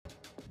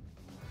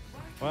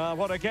Well,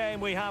 what a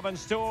game we have in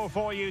store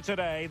for you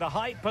today. The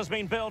hype has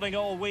been building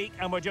all week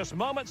and we're just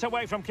moments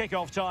away from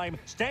kick-off time.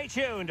 Stay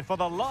tuned for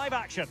the live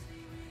action.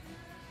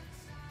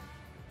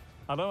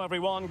 Hello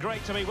everyone,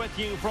 great to be with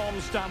you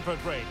from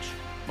Stamford Bridge.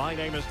 My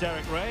name is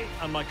Derek Ray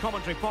and my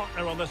commentary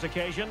partner on this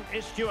occasion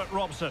is Stuart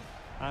Robson.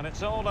 And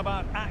it's all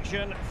about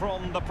action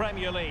from the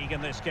Premier League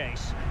in this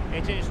case.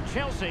 It is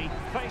Chelsea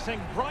facing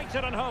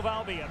Brighton Hove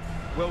Albion.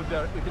 Well,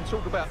 Derek, we can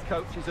talk about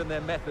coaches and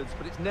their methods,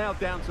 but it's now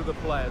down to the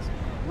players.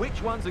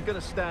 Which ones are going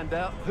to stand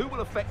out, who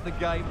will affect the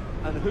game,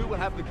 and who will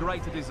have the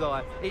greater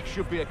desire? It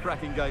should be a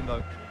cracking game,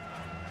 though.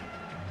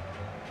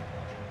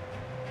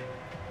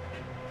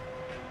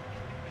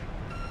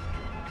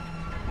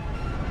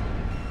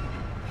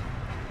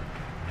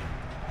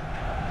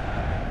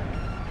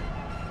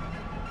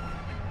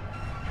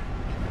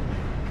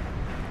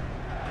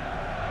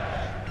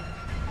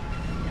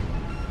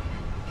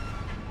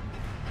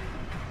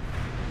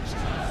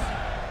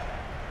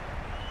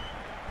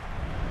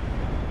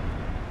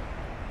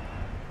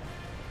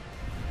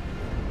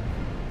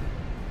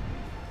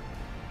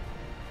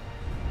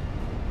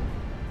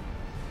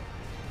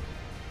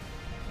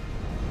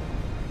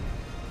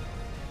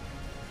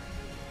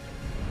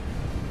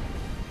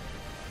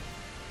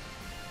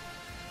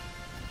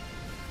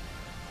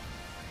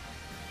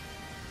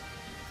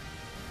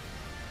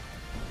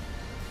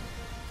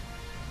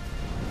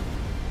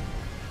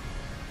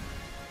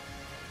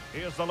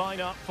 Here's the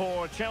lineup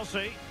for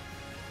Chelsea.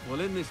 Well,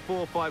 in this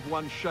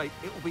 4-5-1 shape,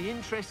 it will be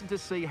interesting to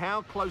see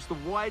how close the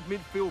wide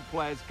midfield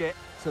players get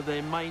to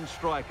their main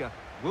striker.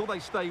 Will they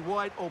stay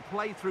wide or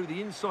play through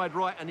the inside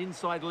right and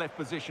inside left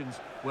positions?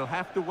 We'll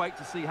have to wait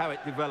to see how it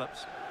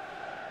develops.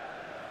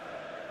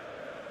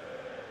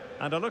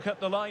 And a look at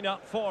the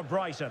lineup for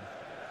Brighton.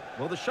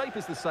 Well, the shape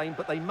is the same,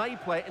 but they may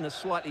play it in a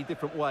slightly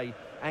different way.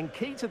 And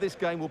key to this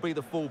game will be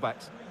the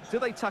fullbacks. Do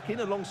they tuck in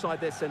alongside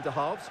their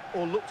centre-halves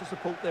or look to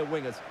support their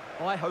wingers?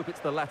 I hope it's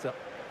the latter.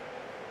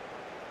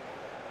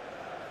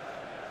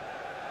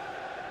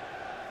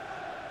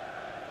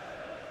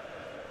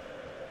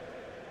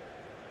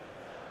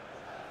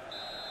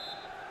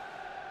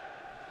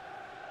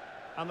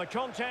 And the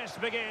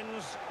contest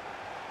begins.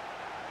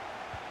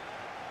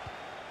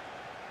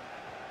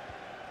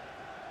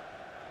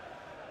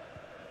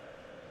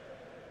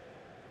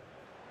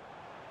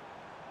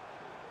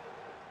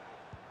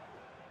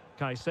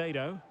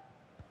 Caicedo.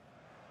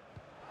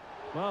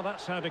 Well,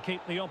 that's how to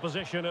keep the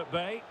opposition at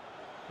bay.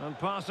 And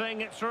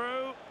passing it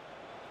through.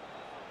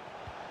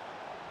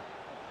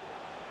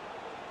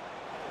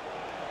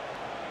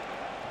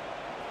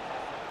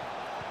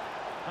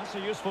 That's a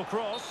useful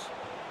cross.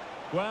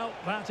 Well,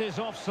 that is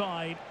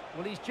offside.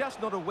 Well, he's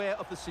just not aware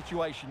of the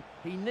situation.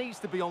 He needs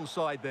to be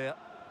onside there.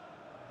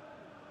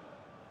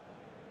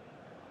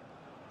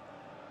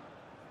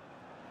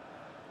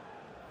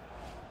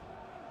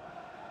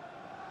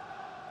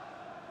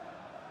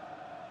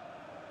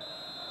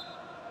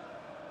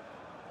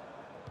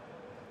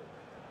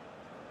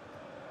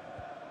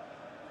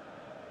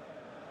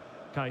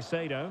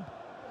 Caicedo.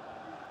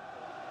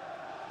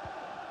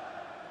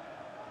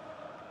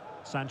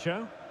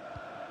 Sancho.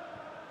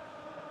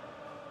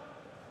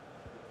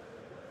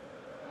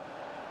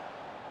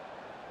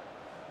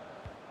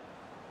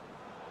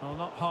 Well,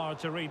 not hard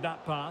to read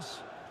that pass.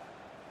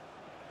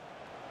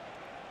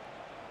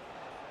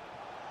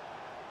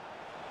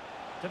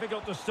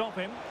 Difficult to stop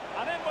him.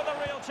 And in with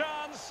a real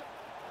chance.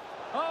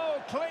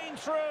 Oh, clean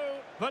through,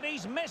 but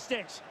he's missed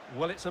it.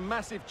 Well, it's a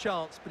massive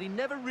chance, but he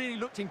never really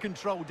looked in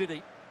control, did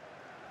he?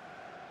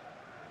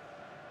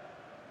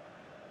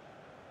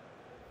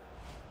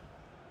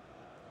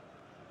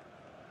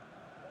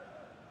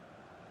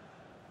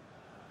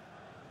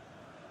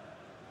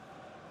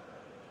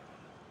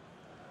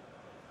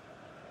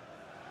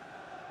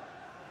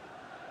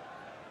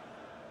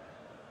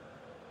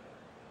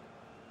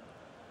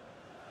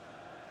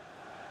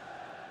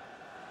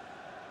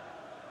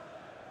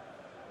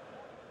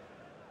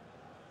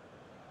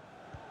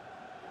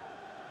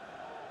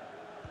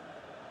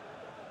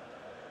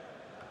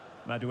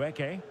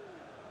 Madueke.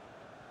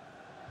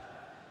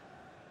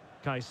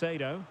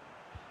 Caicedo.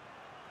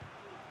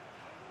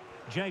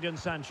 Jadon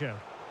Sancho.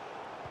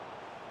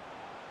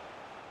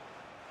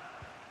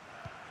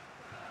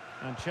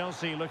 And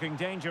Chelsea looking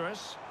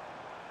dangerous.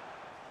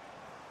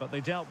 But they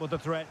dealt with the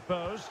threat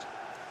posed.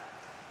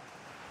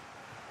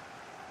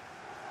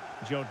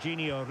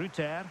 Jorginho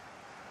Rutter.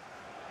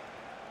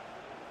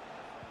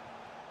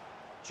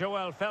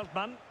 Joel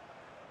Feldman.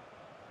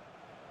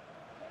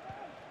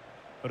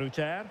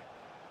 Rutter.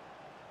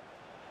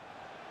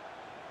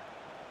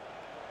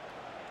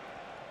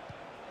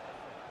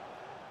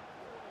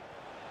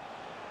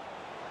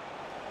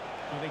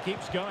 And he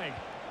keeps going.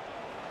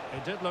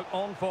 It did look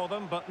on for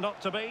them, but not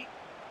to be.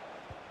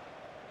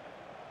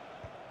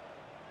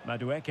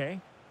 Madueke.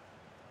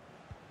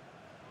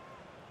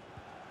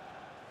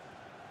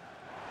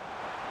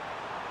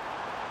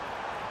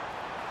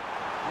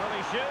 Will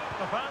he shoot?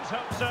 The fans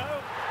hope so.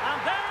 And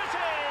there it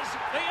is!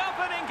 The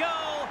opening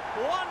goal!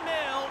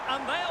 1-0,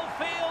 and they'll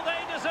feel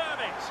they deserve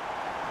it.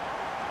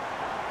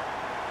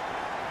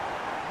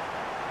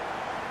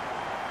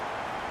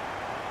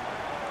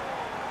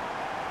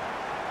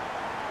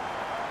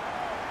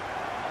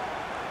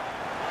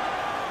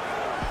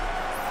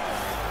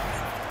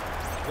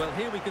 Well,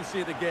 here we can see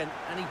it again,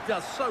 and he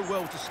does so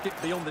well to skip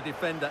beyond the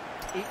defender.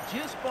 It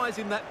just buys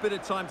him that bit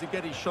of time to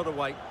get his shot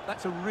away.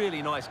 That's a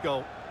really nice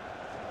goal.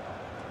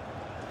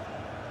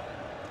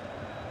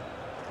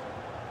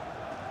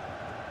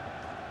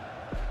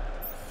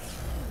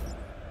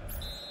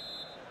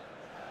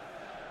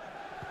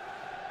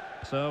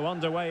 So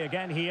underway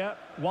again here,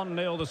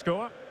 1-0 the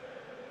score.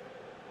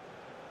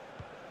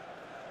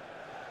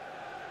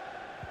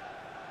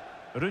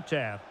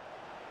 Rutter.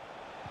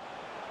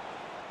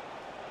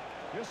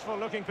 Useful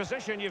looking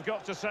position, you've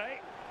got to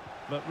say,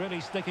 but really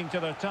sticking to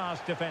their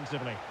task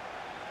defensively.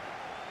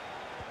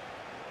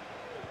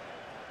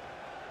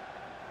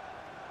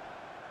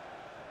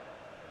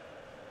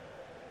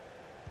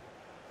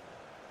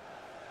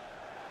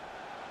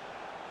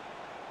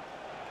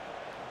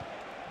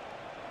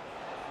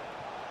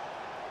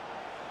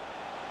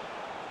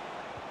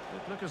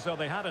 It looked as though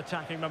they had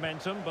attacking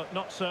momentum, but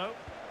not so.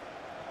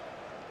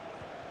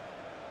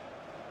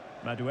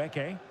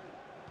 Madueke.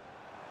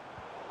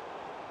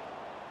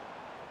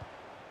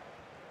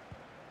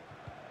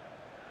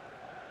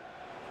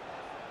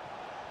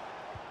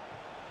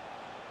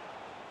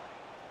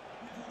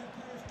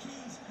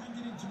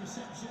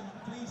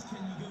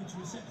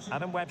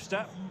 Adam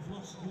Webster. You've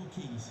lost your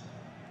keys.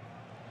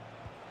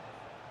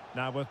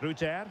 Now with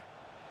Rutter.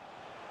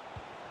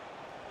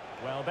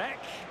 Welbeck.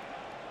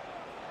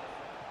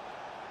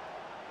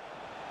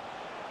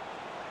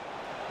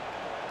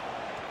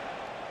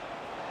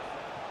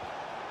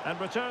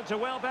 And return to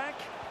Welbeck.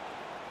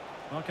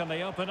 Well, can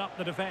they open up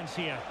the defence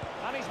here?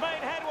 And he's made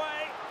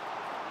headway.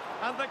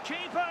 And the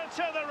keeper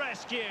to the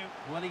rescue.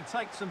 Well, he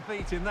takes some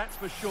beating, that's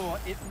for sure.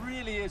 It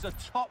really is a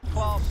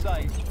top-class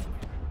save.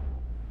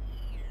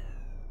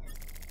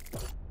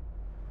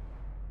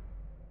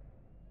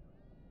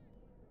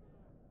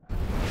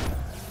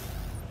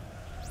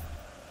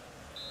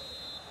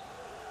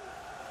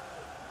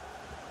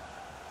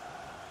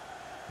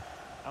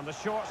 And the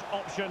short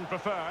option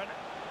preferred.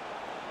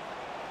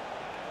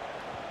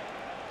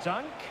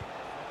 Dunk.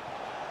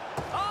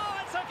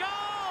 Oh, it's a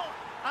goal!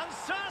 And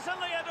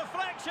certainly a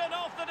deflection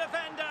off the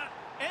defender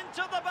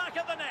into the back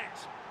of the net.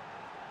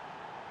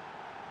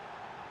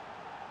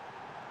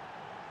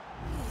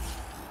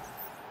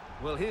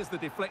 Well, here's the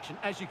deflection,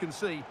 as you can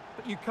see,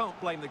 but you can't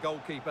blame the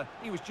goalkeeper.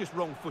 He was just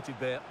wrong-footed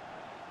there.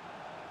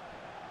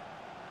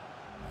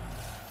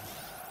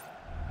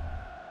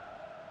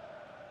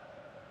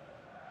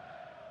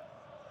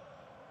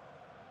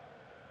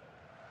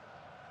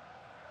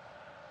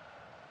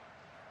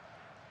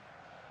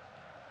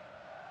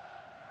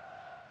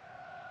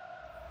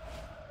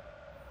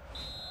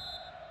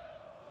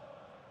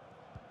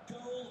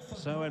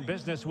 So in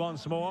business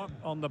once more,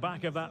 on the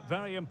back of that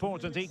very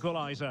important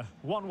equaliser.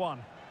 1-1.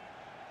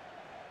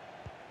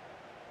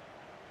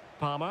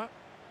 Palmer.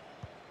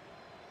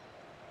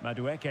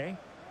 Madueke.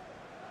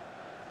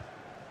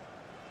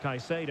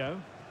 Caicedo.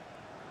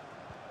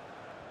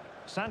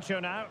 Sancho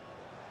now.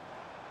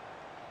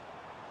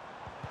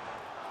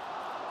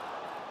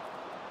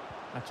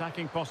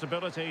 Attacking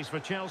possibilities for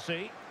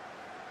Chelsea.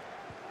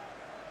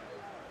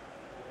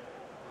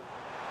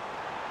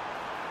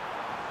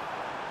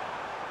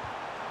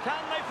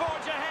 Can they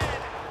forge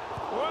ahead?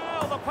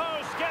 Well, the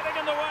post getting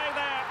in the way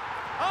there.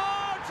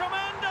 Oh,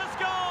 tremendous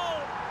goal!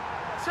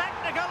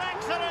 Technical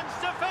excellence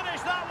to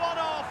finish that one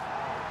off.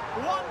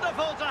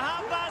 Wonderful to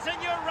have that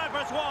in your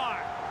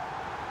repertoire.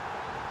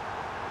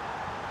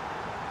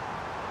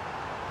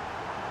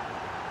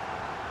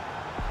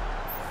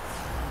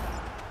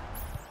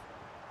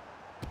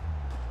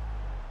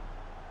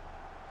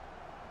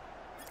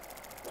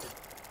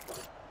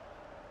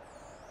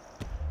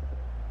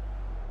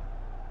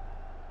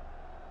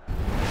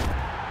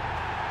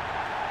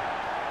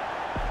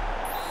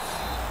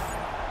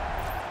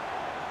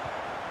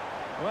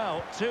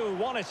 Well,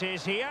 2-1 it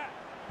is here.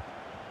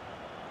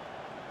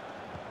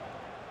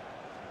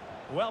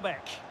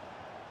 Welbeck.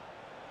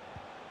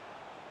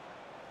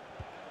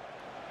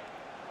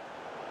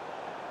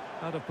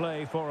 Out of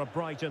play for a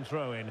Brighton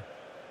throw-in.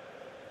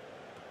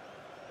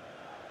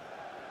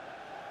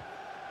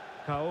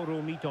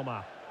 Kaoru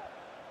Mitoma.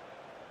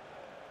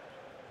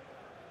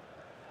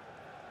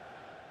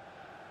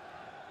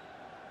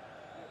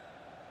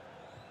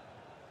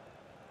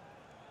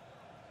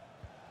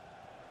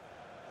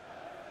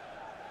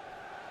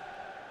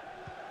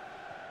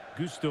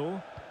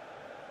 Gusto.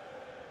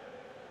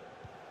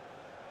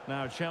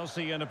 Now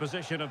Chelsea in a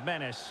position of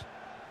menace,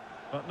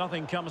 but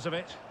nothing comes of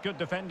it. Good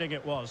defending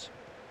it was.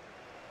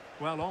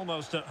 Well,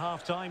 almost at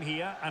half-time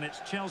here, and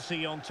it's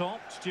Chelsea on top.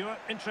 Stuart,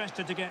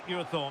 interested to get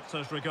your thoughts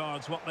as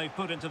regards what they've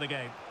put into the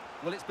game.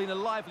 Well, it's been a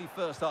lively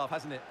first half,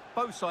 hasn't it?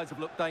 Both sides have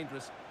looked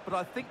dangerous, but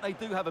I think they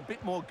do have a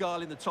bit more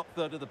guile in the top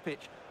third of the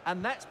pitch,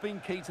 and that's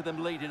been key to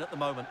them leading at the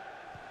moment.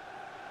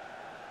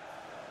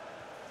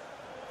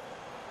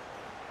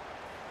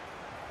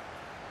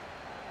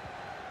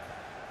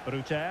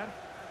 Rutter.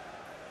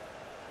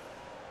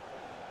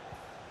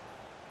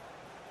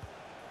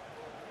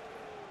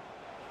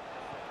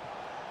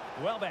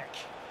 Welbeck.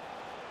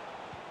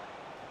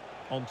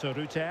 On to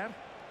Rutter.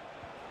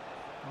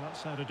 Well,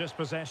 that's how to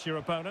dispossess your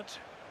opponent.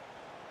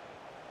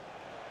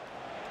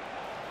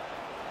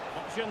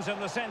 Options in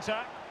the centre.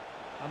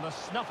 And the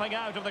snuffing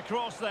out of the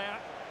cross there.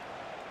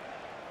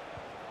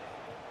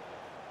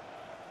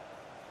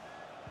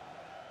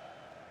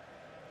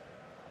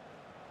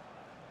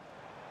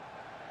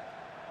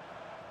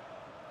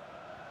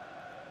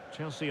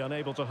 Chelsea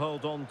unable to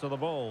hold on to the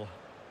ball.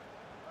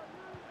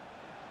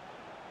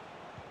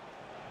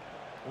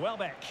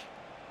 Welbeck.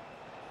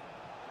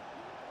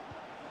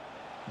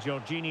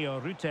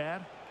 Jorginho Rutter.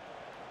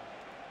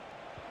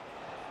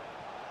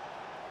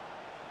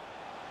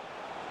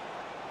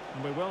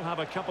 And we will have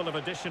a couple of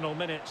additional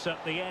minutes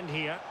at the end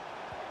here.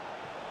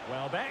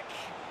 Welbeck.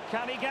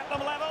 Can he get them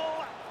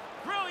level?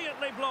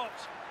 Brilliantly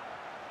blocked.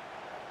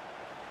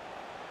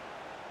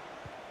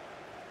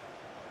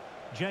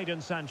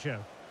 Jadon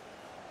Sancho.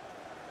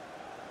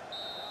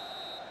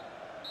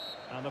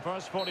 And the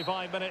first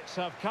 45 minutes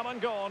have come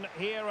and gone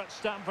here at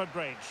Stamford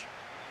Bridge.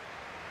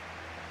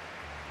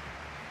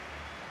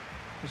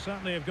 You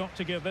certainly have got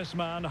to give this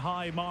man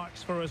high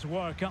marks for his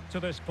work up to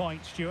this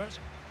point, Stuart.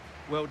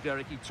 Well,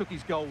 Derek, he took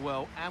his goal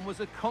well and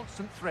was a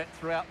constant threat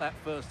throughout that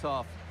first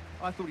half.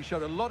 I thought he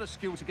showed a lot of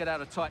skill to get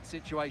out of tight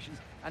situations,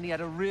 and he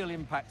had a real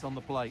impact on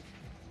the plate.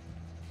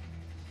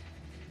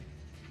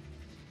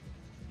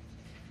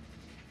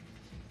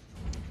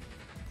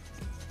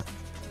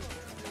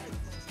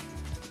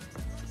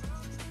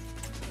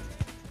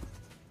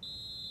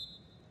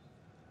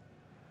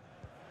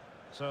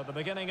 So the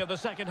beginning of the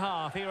second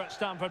half here at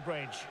Stamford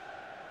Bridge.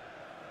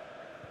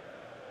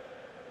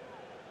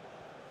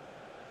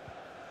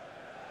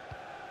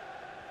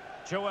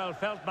 Joel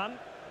Feldman.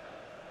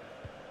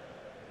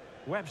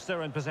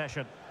 Webster in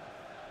possession.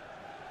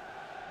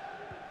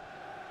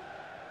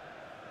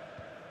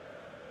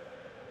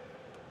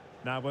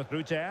 Now with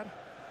Rutter.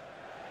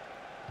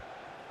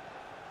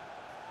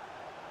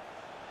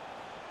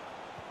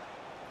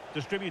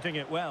 Distributing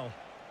it well.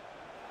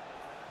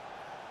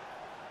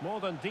 More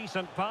than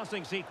decent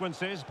passing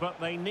sequences, but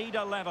they need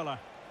a leveller.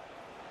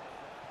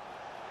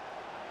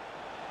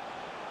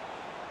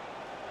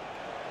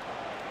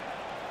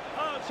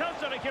 Oh,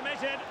 totally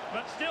committed,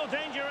 but still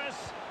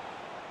dangerous.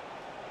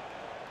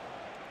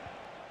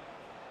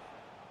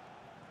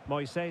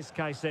 Moises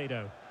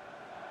Caicedo.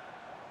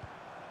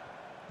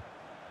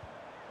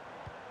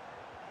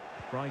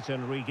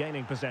 Brighton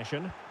regaining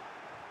possession.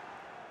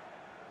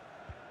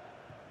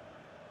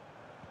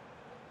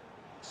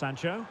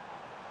 Sancho.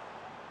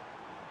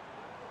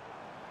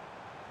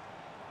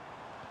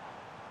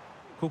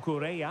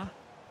 Cucurella.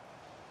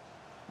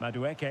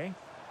 Madueke.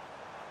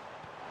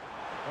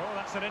 Oh,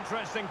 that's an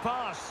interesting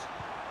pass.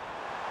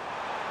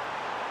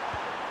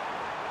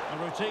 A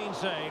routine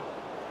save.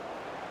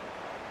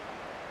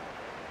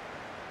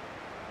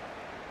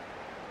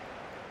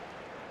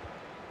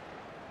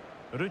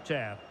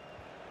 Rutter.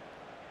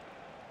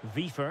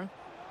 Wiefer.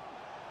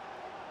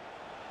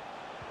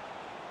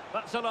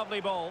 That's a lovely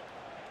ball.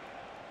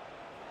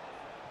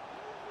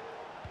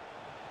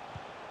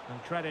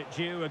 And credit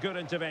due, a good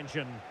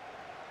intervention.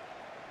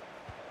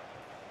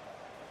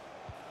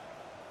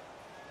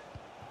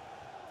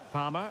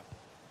 Palmer.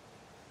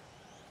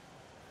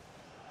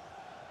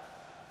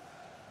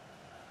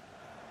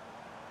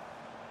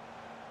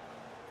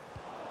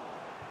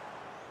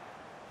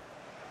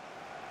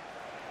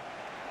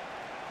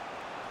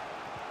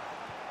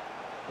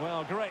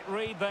 Well, great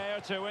read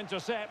there to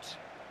intercept.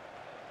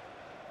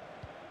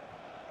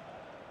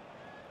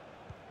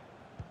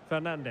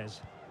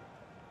 Fernandez.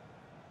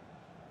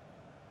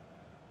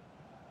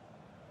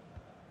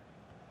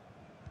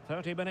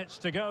 "30 minutes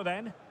to go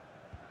then."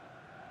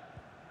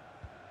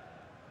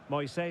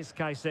 Moises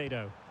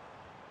Caicedo.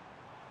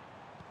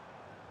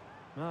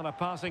 Well, a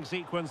passing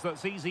sequence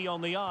that's easy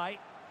on the eye.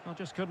 I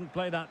just couldn't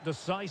play that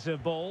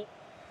decisive ball.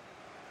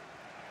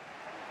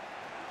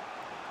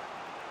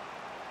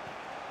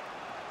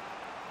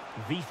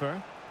 Wiefer.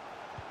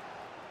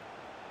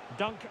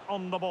 Dunk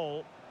on the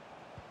ball.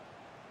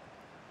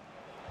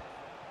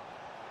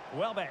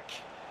 Welbeck.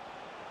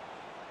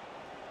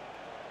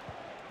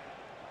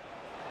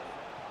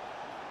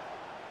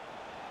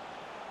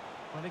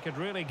 Well, he could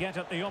really get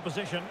at the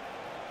opposition.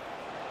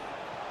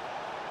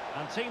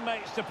 And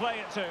teammates to play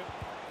it to.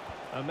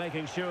 And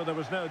making sure there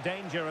was no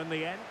danger in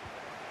the end.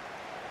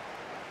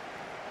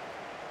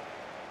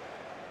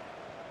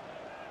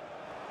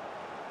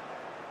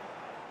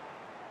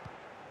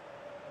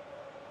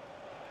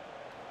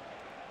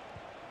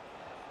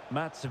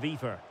 Mats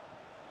Wiefer.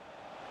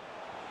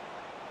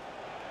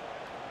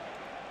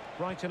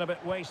 Brighton a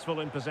bit wasteful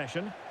in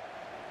possession.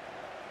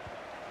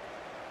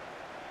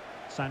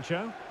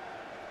 Sancho.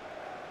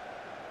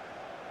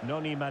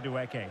 Noni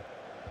Madueke.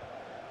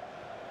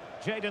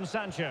 Jadon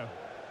Sancho.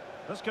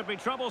 This could be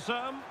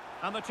troublesome.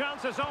 And the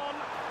chance is on.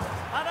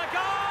 And a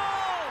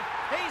goal!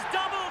 He's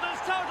doubled his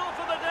total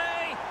for the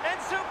day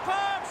in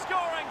superb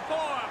scoring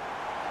form.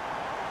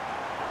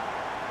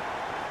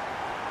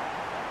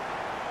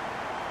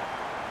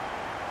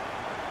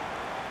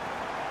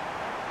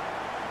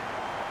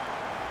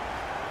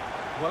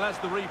 Well, as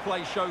the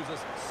replay shows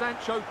us,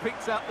 Sancho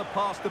picks out the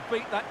pass to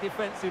beat that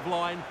defensive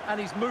line, and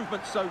his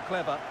movement's so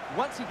clever.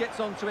 Once he gets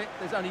onto it,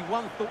 there's only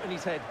one thought in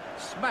his head: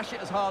 smash it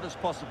as hard as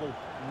possible.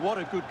 What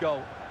a good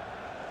goal.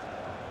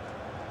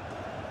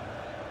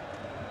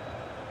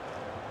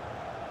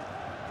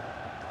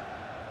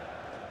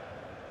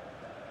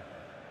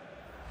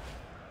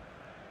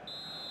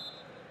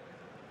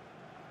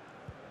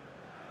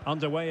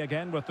 Underway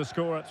again with the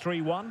score at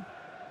 3-1.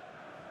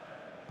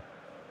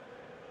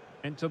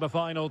 Into the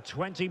final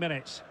 20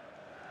 minutes.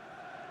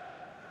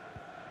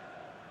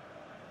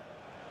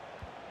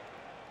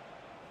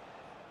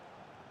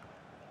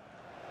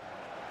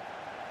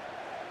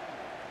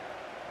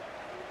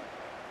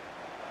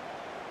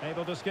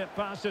 Able to skip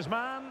past his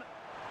man.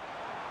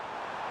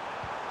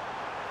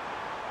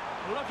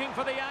 Looking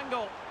for the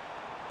angle.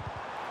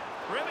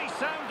 Really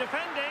sound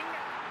defending.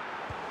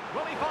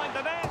 Will he find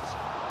the net?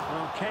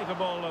 Well,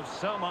 capable of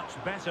so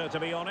much better, to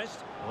be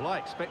honest. Well, I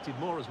expected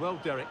more as well,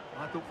 Derek.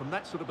 I thought from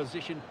that sort of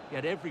position, he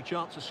had every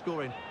chance of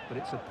scoring, but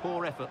it's a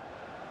poor effort.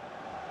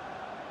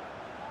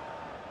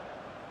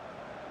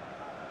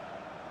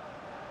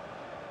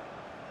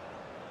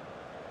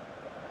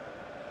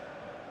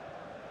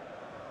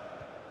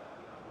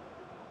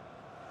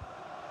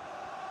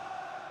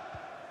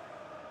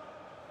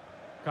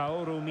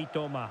 Kaoru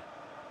Mitoma.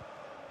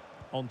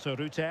 On to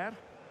Ruter.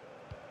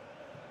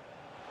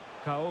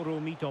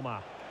 Kaoru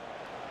Mitoma.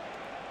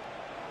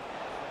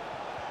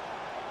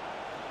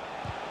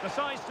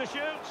 Decides to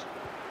shoot.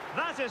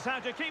 That is how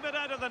to keep it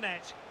out of the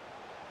net.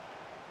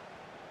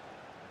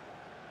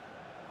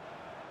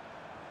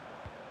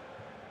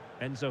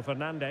 Enzo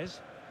Fernandez.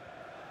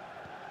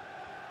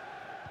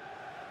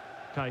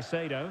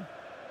 Caicedo.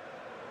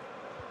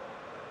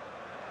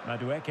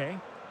 Madueke.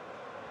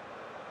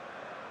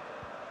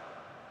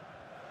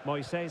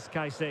 Moises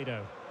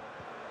Caicedo.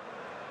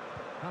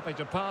 Happy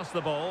to pass the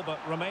ball, but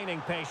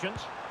remaining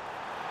patient.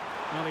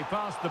 Well, he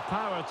passed the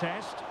power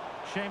test.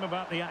 Shame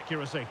about the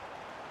accuracy.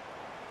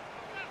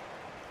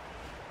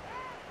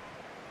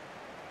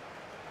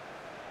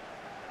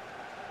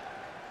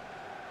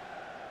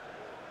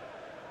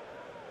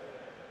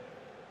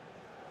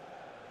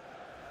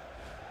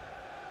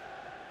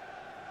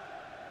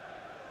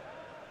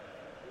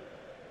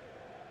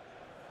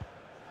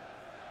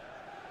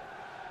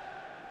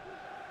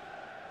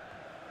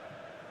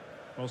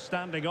 Well,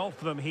 standing off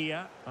them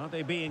here, are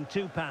they being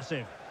too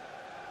passive?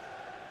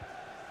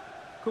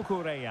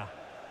 Cucurella.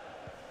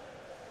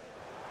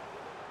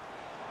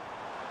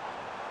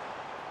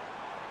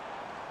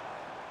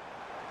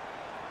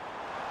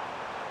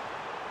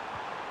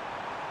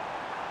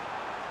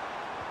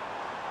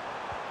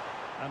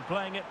 And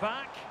playing it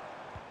back.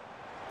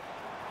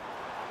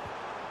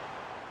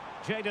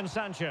 Jadon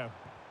Sancho.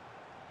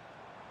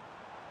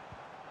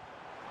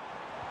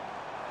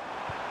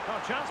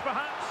 Oh, chance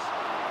perhaps.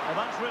 Well,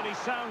 that's really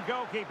sound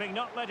goalkeeping,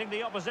 not letting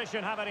the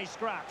opposition have any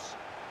scraps.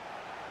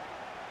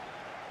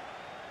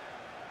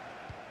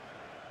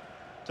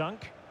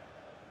 Dunk.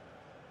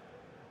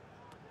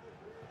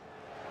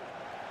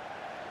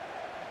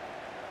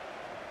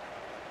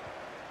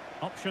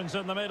 Options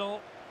in the middle.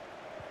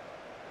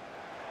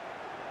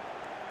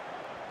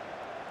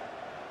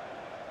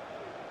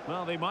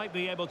 Well, they might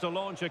be able to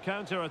launch a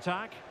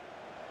counter-attack.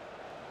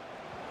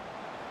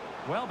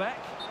 Welbeck.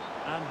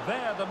 And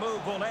there the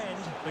move will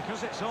end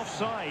because it's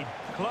offside.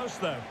 Close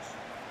though.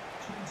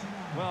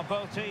 Well,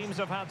 both teams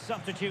have had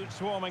substitutes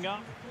swarming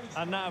up,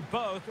 and now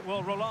both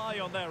will rely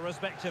on their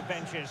respective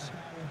benches.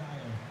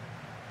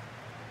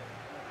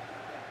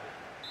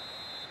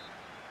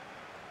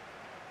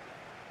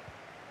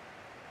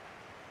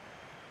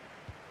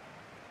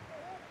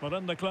 Well,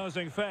 in the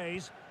closing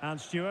phase,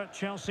 and Stuart,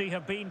 Chelsea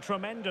have been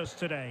tremendous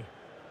today.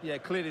 Yeah,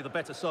 clearly the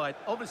better side.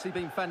 Obviously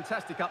been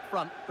fantastic up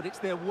front, but it's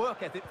their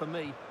work ethic for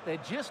me. They're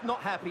just not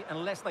happy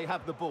unless they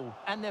have the ball,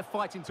 and they're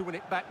fighting to win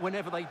it back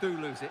whenever they do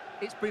lose it.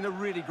 It's been a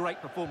really great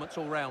performance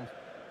all round.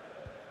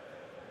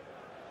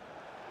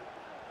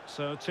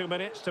 So 2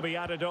 minutes to be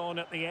added on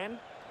at the end.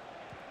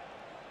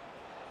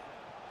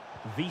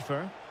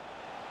 Wiefer.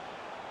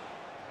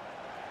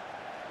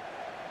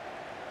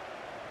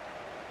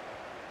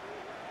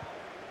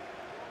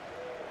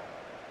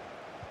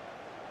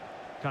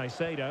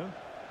 Caicedo.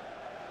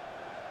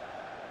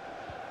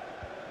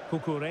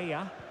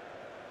 Cucurella.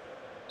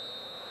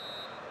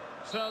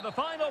 So the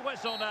final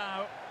whistle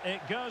now.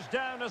 It goes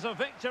down as a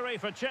victory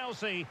for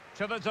Chelsea,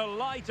 to the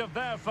delight of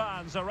their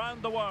fans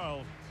around the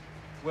world.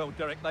 Well,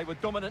 Derek, they were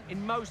dominant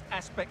in most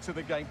aspects of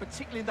the game,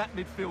 particularly in that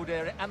midfield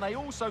area, and they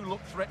also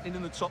looked threatening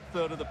in the top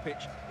third of the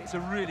pitch. It's a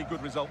really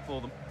good result for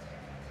them.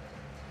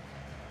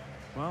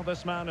 Well,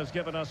 this man has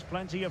given us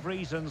plenty of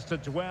reasons to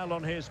dwell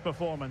on his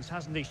performance,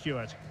 hasn't he,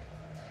 Stuart?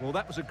 Well,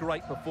 that was a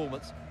great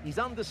performance. His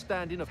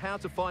understanding of how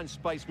to find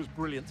space was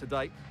brilliant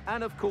today.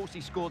 And, of course,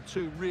 he scored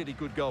 2 really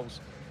good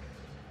goals.